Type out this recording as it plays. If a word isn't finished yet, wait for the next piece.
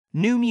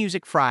New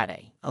Music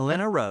Friday,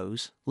 Elena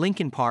Rose,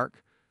 Linkin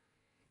Park,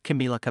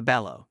 Camila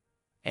Cabello,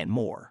 and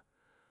more.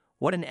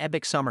 What an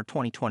epic summer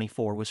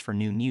 2024 was for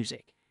new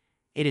music.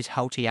 It is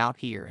hot out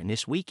here, and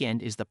this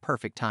weekend is the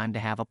perfect time to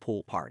have a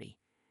pool party.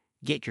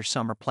 Get your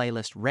summer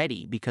playlist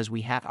ready because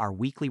we have our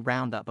weekly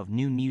roundup of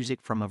new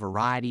music from a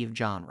variety of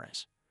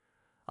genres.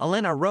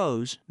 Elena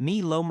Rose,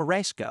 Mi Lo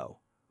Merezco,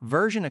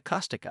 version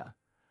acústica.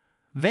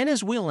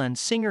 Venezuelan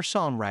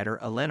singer-songwriter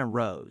Elena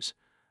Rose,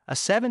 a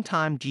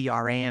 7-time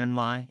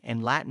Grammy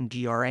and Latin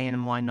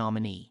Grammy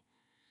nominee,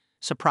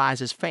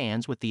 surprises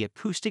fans with the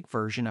acoustic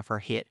version of her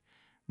hit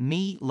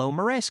Mi Lo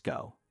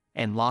Merezco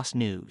and Lost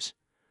News.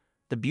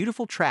 The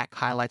beautiful track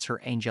highlights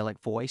her angelic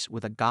voice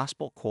with a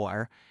gospel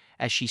choir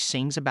as she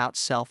sings about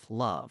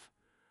self-love.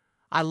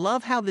 I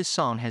love how this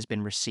song has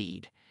been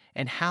received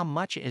and how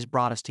much it has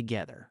brought us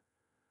together.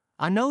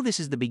 I know this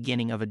is the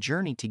beginning of a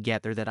journey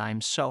together that I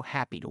am so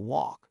happy to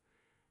walk.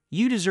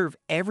 You deserve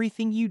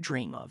everything you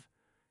dream of.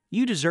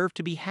 You deserve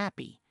to be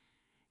happy.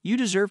 You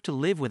deserve to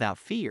live without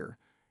fear.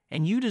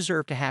 And you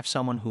deserve to have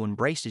someone who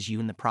embraces you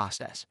in the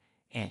process.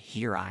 And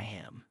here I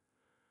am.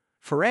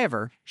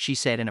 Forever, she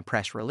said in a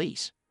press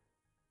release.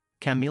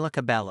 Camila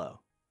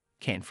Cabello.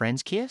 Can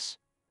friends kiss?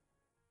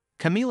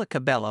 Camila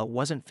Cabello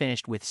wasn't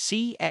finished with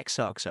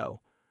CXOXO,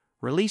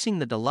 releasing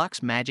the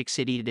deluxe Magic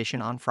City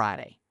edition on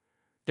Friday.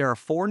 There are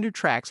 4 new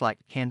tracks like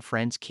Can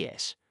Friends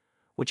Kiss,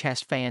 which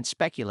has fans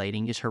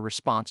speculating is her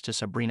response to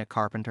Sabrina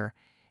Carpenter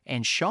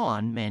and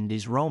Shawn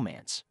Mendes'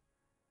 romance.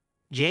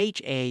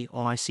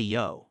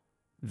 JHAICO,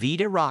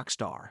 Vida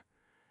Rockstar.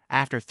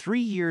 After 3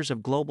 years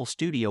of global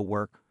studio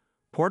work,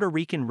 Puerto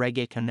Rican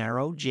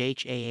reggaetonero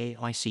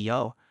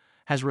JHAICO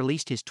has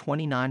released his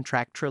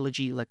 29-track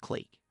trilogy Le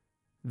Clique.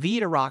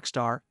 Vida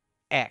Rockstar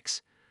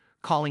X,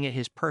 calling it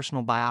his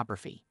personal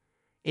biography.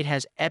 It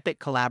has epic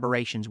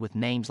collaborations with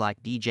names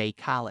like DJ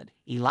Khaled,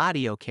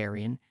 Eladio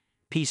Carrion,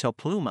 Piso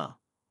Pluma,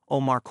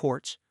 Omar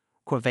Courtz,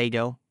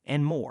 Quevedo,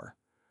 and more.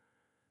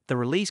 The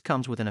release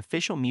comes with an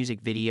official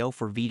music video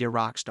for Vida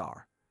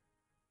Rockstar.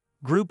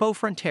 Grupo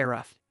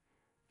Frontera,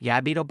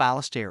 Gabito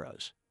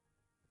Ballesteros.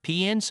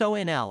 Pienso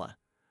en ella.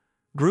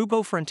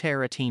 Grupo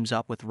Frontera teams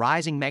up with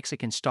rising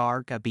Mexican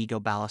star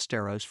Gabito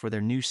Ballesteros for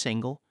their new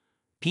single,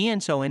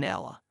 Pienso en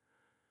ella.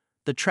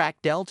 The track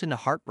delved into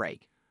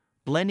heartbreak,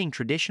 blending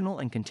traditional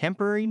and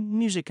contemporary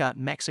música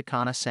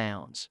mexicana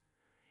sounds.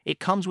 It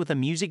comes with a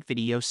music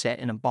video set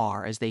in a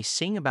bar as they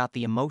sing about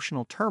the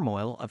emotional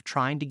turmoil of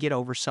trying to get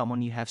over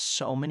someone you have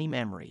so many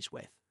memories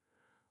with.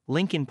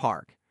 Linkin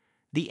Park,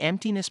 The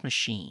Emptiness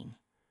Machine.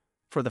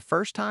 For the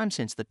first time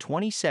since the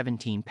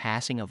 2017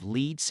 passing of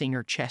lead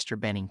singer Chester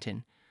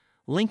Bennington,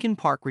 Linkin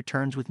Park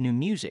returns with new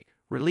music,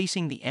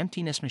 releasing The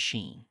Emptiness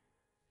Machine.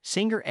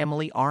 Singer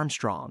Emily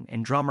Armstrong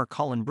and drummer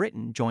Colin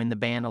Britton joined the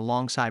band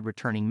alongside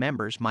returning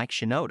members Mike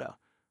Shinoda,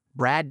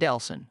 Brad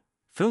Delson,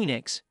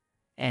 Phoenix,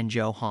 and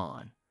Joe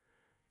Hahn.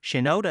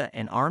 Shinoda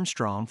and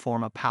Armstrong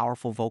form a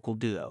powerful vocal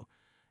duo,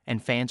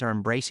 and fans are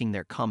embracing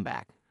their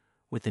comeback,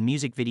 with the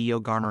music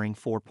video garnering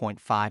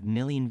 4.5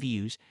 million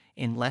views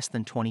in less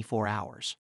than 24 hours.